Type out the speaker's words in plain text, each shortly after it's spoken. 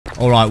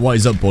Alright, what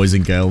is up, boys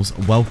and girls?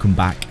 Welcome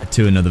back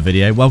to another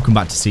video. Welcome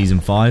back to Season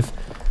 5.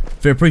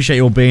 I appreciate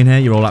you all being here.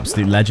 You're all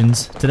absolute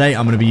legends. Today,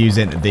 I'm going to be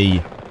using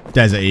the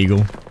Desert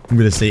Eagle. I'm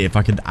going to see if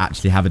I can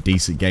actually have a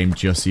decent game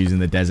just using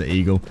the Desert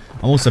Eagle.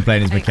 I'm also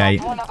playing as McKay.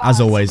 As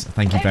always,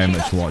 thank you very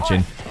much for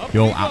watching.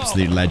 You're all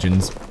absolute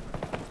legends.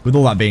 With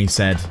all that being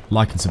said,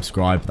 like and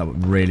subscribe. That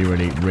would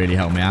really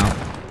help me out.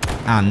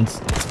 And,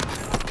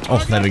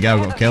 oh, there we go.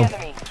 Got a kill.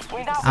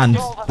 And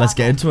let's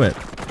get into it.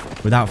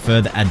 Without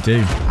further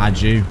ado,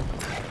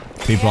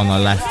 people on the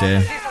left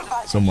here,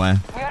 somewhere.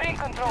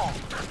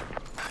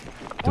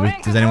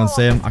 Does anyone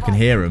see him? I can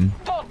hear him.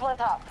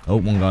 Oh,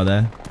 one guy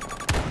there.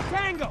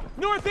 Tango,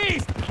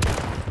 northeast.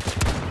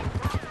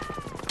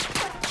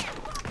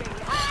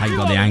 I ain't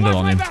got the angle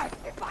on him.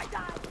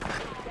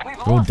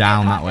 They're all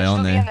down that way,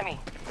 aren't they?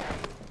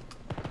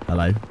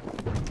 Hello.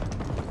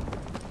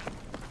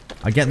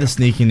 I get the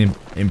sneaking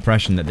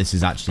impression that this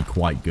is actually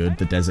quite good,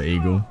 the Desert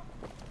Eagle.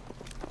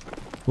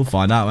 We'll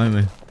find out, won't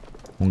we?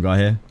 One guy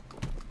here.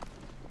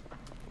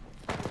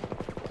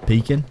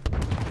 Peeking.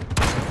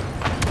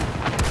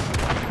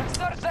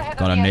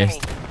 God, I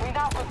missed.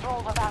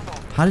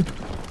 How did...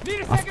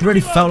 I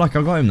really felt like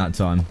I got him that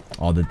time.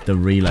 Oh, the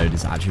reload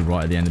is actually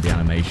right at the end of the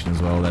animation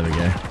as well. There we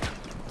go.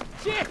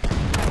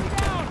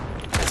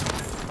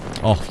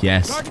 Oh,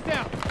 yes.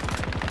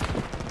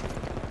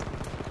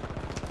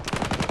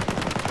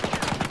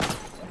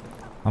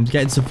 I'm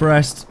getting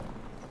suppressed.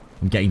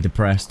 I'm getting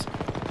depressed.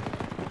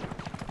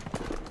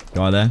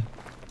 Guy there.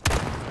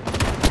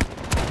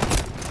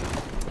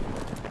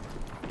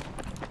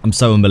 I'm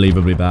so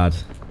unbelievably bad.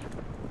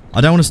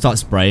 I don't want to start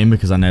spraying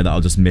because I know that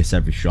I'll just miss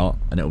every shot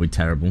and it'll be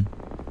terrible.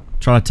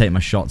 Try to take my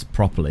shots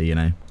properly, you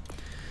know.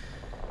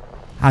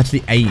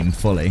 Actually aim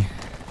fully.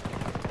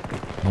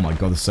 Oh my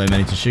god, there's so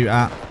many to shoot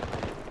at.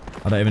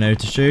 I don't even know who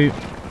to shoot.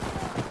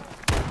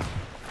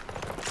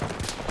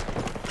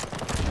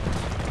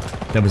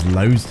 There was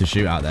loads to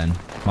shoot at then.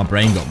 My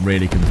brain got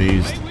really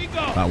confused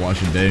about what I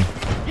should do.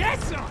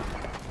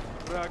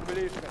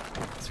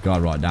 There's a guy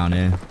right down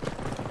here.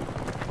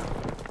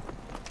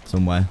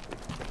 Somewhere.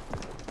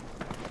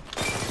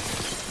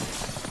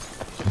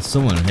 There's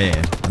someone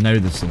here. I know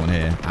there's someone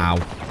here. Ow.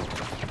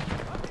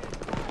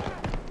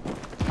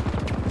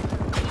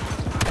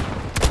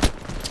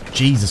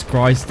 Jesus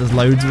Christ, there's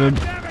loads of them.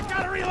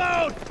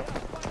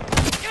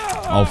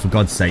 Oh, for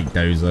God's sake,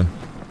 Dozer.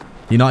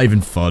 You're not even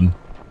fun.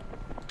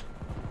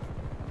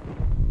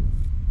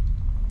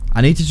 I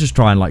need to just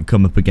try and like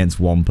come up against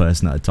one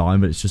person at a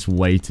time, but it's just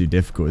way too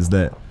difficult, isn't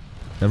it?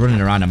 They're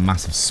running around a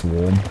massive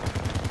swarm.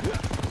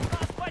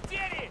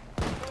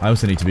 I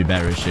also need to be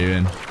better at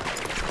shooting.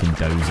 Fucking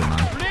Dozer, man.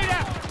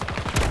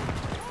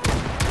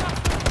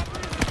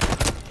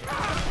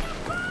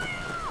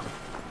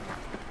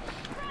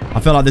 I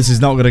feel like this is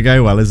not going to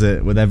go well, is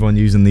it? With everyone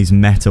using these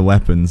meta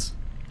weapons.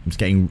 I'm just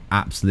getting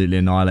absolutely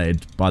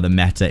annihilated by the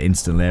meta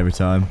instantly every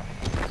time.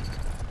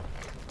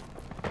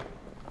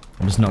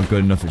 I'm just not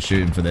good enough at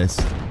shooting for this.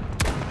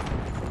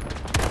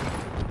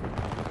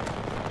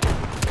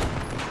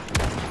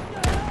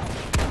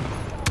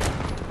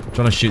 I'm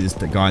trying to shoot this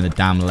guy in the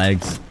damn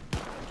legs.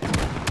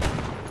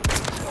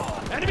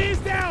 Enemy is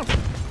down.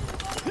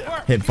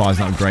 Hipfire's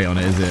not great on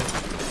it, is it?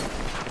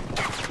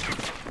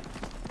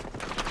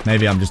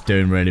 Maybe I'm just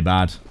doing really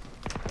bad.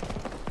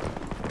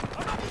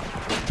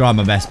 Trying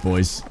my best,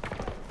 boys.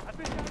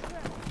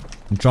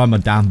 I'm trying my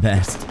damn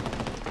best.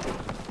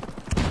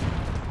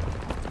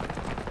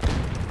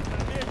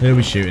 Who are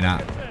we shooting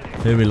at?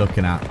 Who are we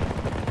looking at?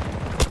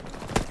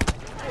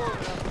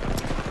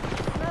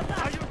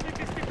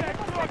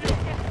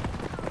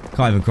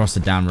 Can't even cross the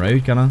damn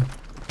road, can I?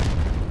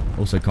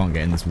 Also can't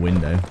get in this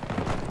window.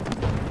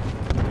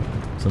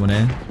 Someone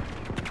here?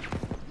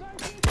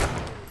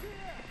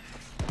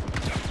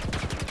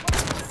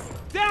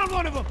 Down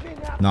one of them.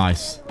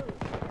 Nice.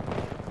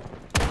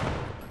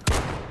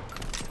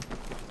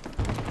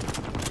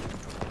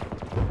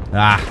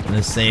 Ah, an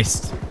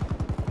assist.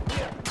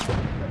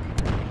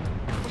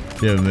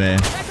 Give me.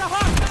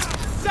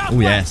 Oh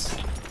yes.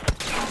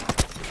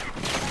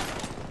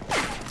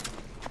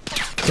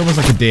 It's almost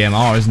like a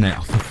DMR, isn't it?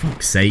 Oh, for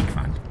fuck's sake,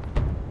 man.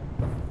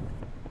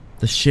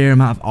 The sheer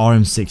amount of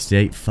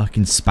RM68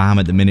 fucking spam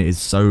at the minute is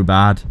so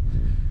bad.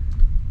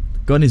 The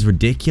gun is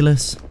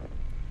ridiculous.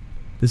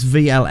 This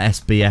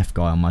VLSBF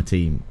guy on my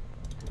team.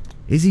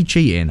 Is he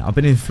cheating? I've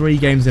been in 3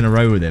 games in a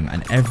row with him,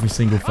 and every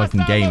single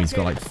fucking game he's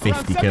got like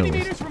 50 kills.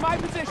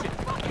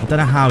 I don't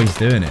know how he's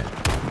doing it.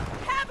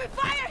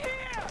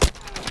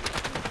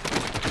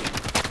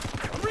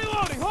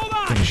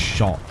 Getting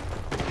shot.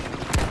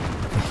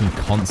 Fucking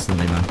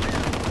constantly, man.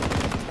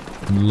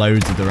 In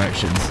loads of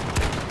directions.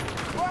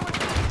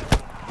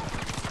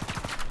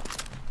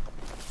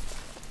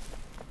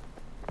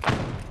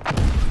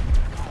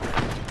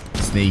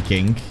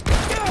 Sneaking.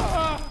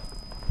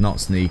 Not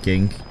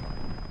sneaking.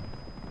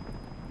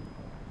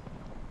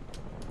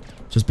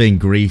 Just being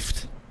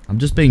griefed. I'm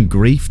just being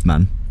griefed,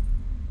 man.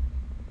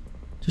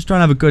 Just trying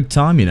to have a good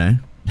time, you know.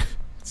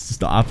 It's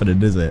just not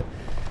happening, is it?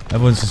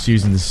 Everyone's just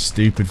using this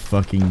stupid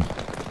fucking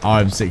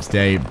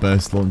RM68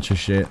 burst launcher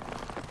shit.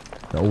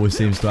 That always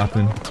seems to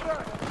happen.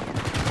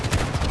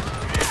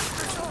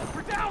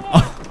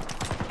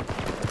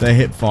 Oh. They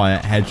hip fire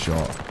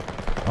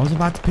headshot. I was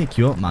about to pick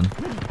you up, man.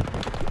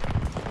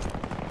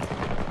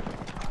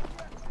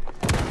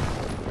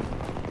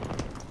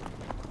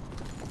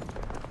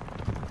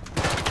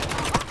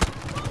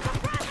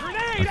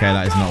 Okay,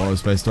 that is not what was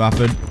supposed to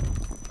happen.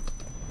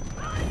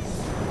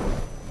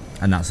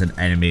 And that's an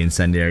enemy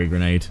incendiary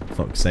grenade.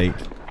 Fuck's sake.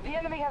 The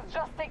enemy has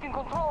just taken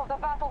control of the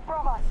battle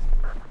from us.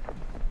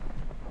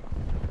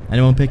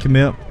 Anyone picking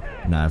me up?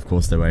 No, of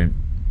course they won't.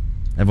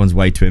 Everyone's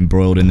way too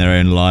embroiled in their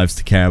own lives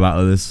to care about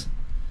others.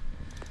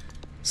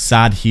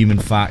 Sad human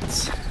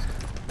facts.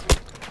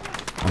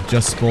 I've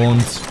just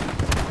spawned.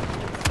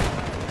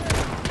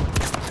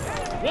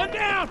 One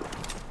down.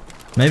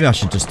 Maybe I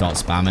should just start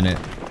spamming it.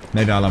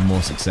 Maybe I'll have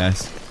more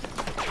success.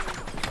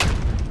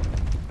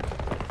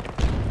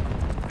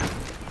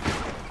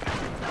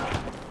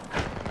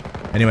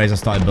 Anyways, I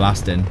started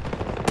blasting.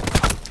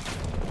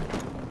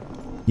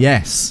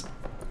 Yes.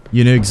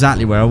 You knew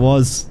exactly where I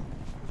was.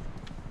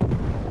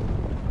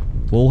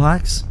 Wall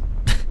hacks?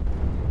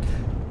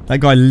 That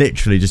guy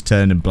literally just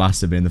turned and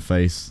blasted me in the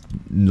face.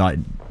 Like,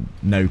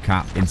 no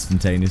cap,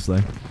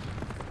 instantaneously.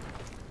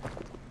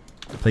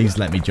 Please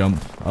let me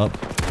jump up.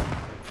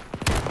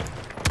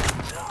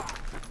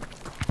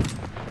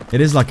 It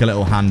is like a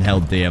little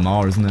handheld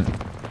DMR, isn't it?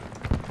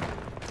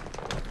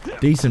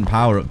 Decent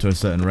power up to a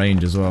certain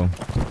range as well.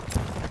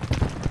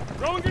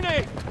 Throwing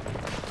grenade.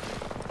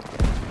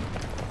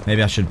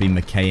 Maybe I should be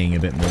McKaying a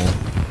bit more.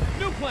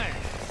 New plan.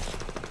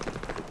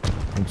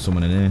 Oh,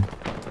 someone in here.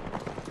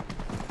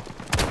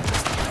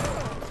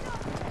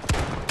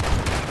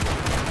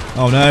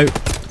 Oh no.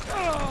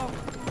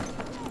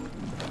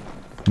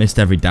 Missed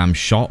every damn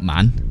shot,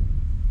 man.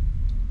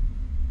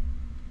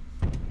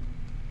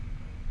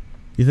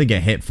 You think a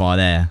hip fire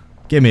there?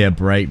 Give me a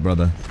break,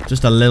 brother.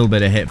 Just a little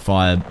bit of hip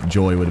fire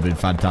joy would have been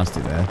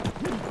fantastic there.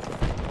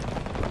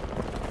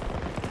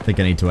 I think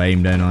I need to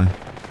aim, don't I?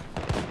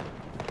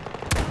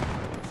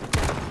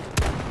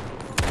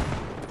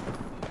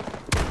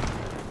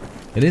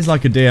 It is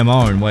like a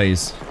DMR in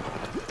ways.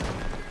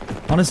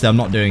 Honestly, I'm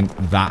not doing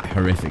that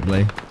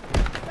horrifically.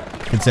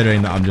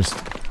 Considering that I'm just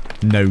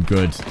no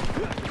good.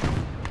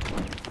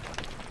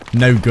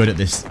 No good at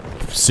this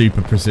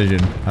super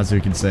precision, as we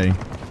can see.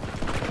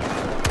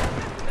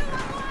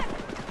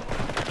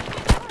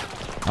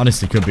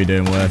 Honestly, could be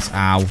doing worse.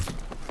 Ow.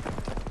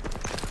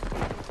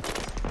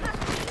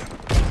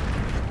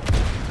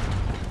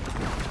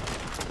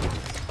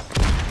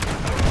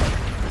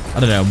 I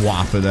don't know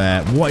what happened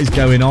there. What is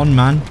going on,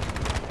 man?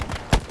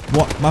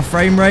 What? My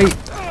frame rate?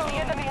 The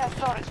enemy has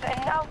surged,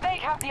 and now they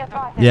have the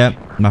advantage.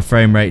 Yep, my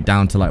frame rate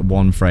down to like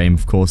 1 frame.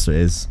 Of course it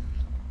is.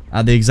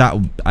 At the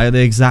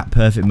exact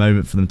perfect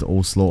moment for them to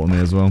all slaughter me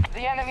as well.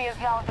 The enemy is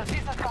now at a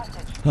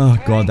disadvantage. Oh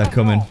god, they're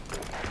coming.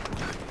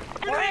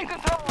 We're in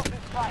control of this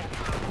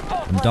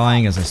fight. I'm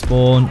dying as I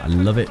spawn. I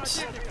love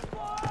it.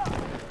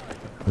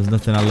 There's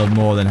nothing I love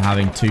more than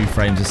having 2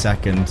 frames a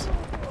second.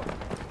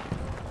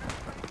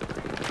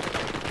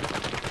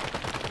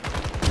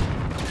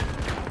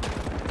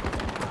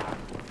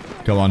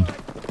 Go on.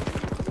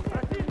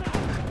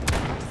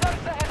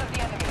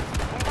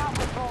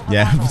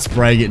 Yeah,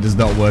 spraying it does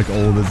not work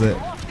at all, does it?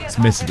 It's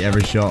missing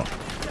every shot.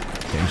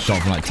 Getting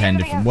shot from like 10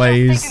 different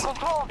ways.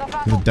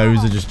 The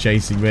dozer just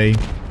chasing me.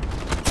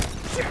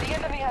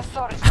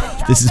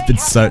 This has been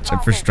such a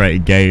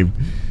frustrating game.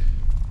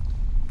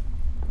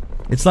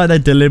 It's like they're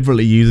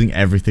deliberately using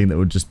everything that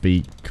would just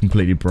be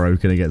completely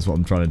broken against what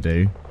I'm trying to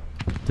do.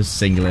 Just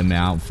singling me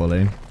out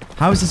fully.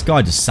 How has this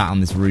guy just sat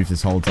on this roof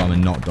this whole time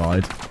and not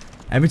died?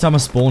 Every time I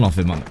spawn off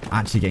him, I'm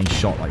actually getting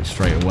shot like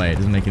straight away. It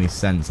doesn't make any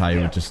sense how he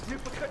would just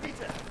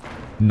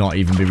not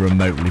even be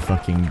remotely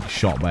fucking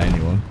shot by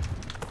anyone.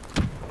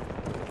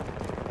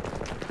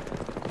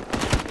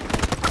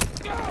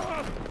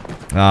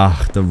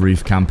 Ah, the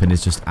roof camping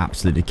is just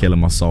absolutely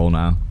killing my soul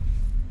now.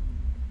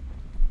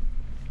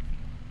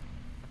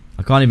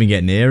 I can't even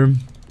get near him.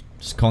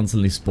 Just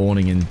constantly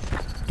spawning and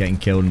getting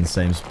killed in the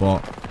same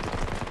spot.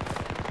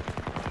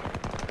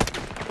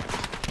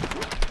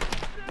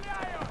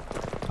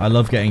 I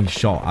love getting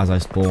shot as I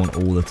spawn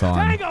all the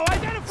time.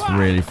 It's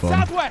really fun.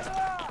 Southwest.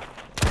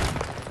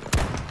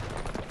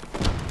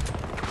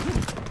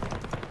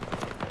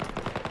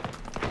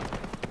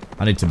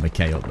 I need to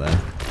McKay up there.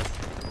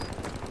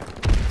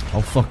 Oh,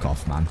 fuck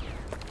off, man.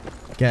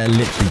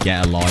 Literally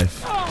get a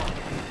life.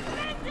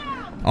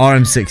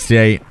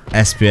 RM68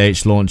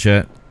 SPH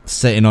launcher.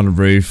 Sitting on a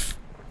roof.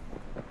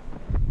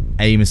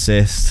 Aim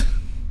assist.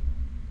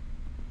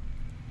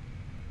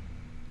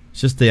 It's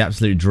just the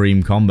absolute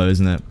dream combo,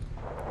 isn't it?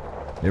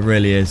 It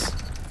really is.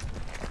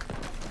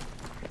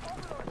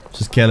 It's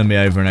just killing me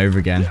over and over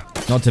again.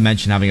 Not to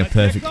mention having a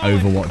perfect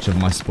overwatch of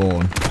my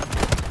spawn.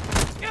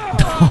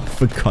 Oh,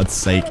 for God's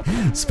sake.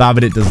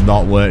 Spamming it does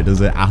not work,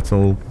 does it? At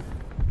all.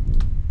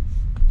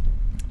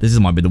 This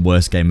might be the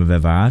worst game I've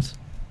ever had.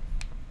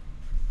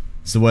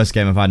 It's the worst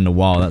game I've had in a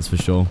while, that's for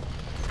sure.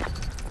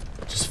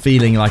 Just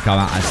feeling like I'm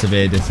at a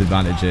severe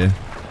disadvantage here.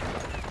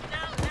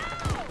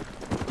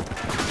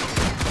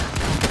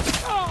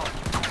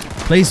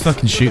 Please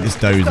fucking shoot this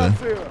dozer.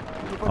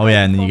 Oh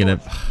yeah, and then you're gonna...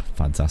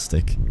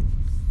 Fantastic.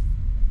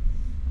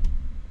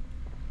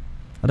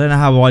 I don't know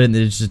how why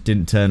they just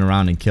didn't turn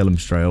around and kill him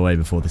straight away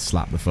before they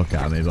slapped the fuck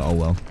out of me, but oh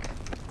well.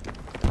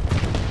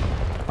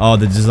 Oh,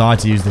 the desire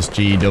to use this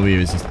GEW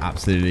is just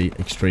absolutely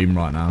extreme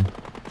right now.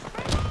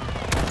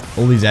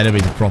 All these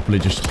enemies are properly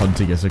just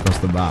hunting us across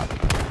the map.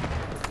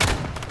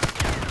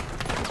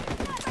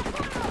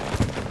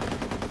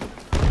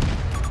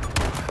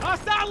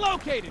 Hostile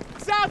located!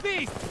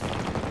 Southeast!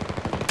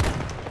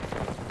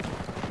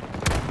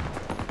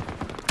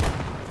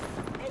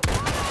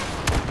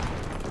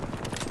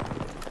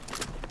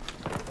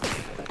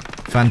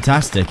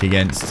 Fantastic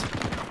against...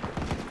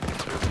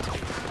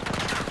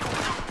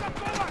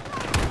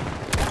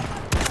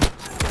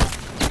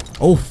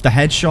 Oh, the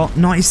headshot.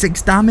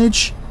 96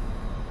 damage.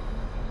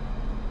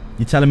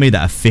 You're telling me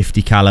that a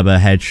 50 caliber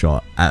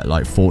headshot at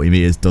like 40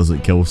 meters doesn't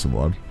kill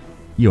someone?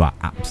 You are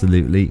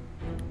absolutely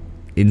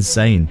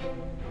insane.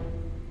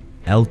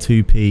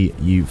 L2P,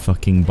 you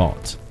fucking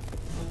bot.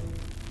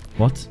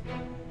 What?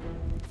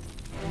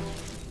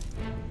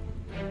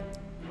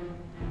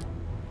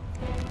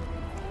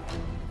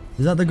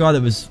 Is that the guy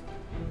that was...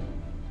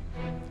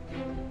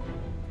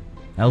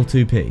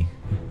 L2P?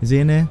 Is he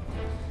in here?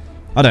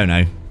 I don't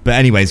know. But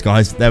anyways,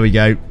 guys, there we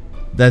go.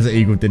 Desert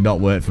Eagle did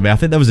not work for me. I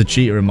think there was a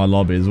cheater in my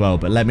lobby as well,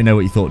 but let me know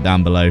what you thought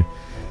down below.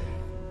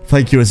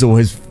 Thank you as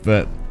always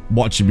for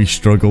watching me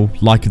struggle.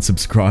 Like and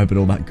subscribe and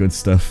all that good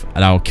stuff.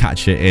 And I'll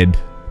catch you in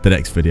the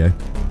next video.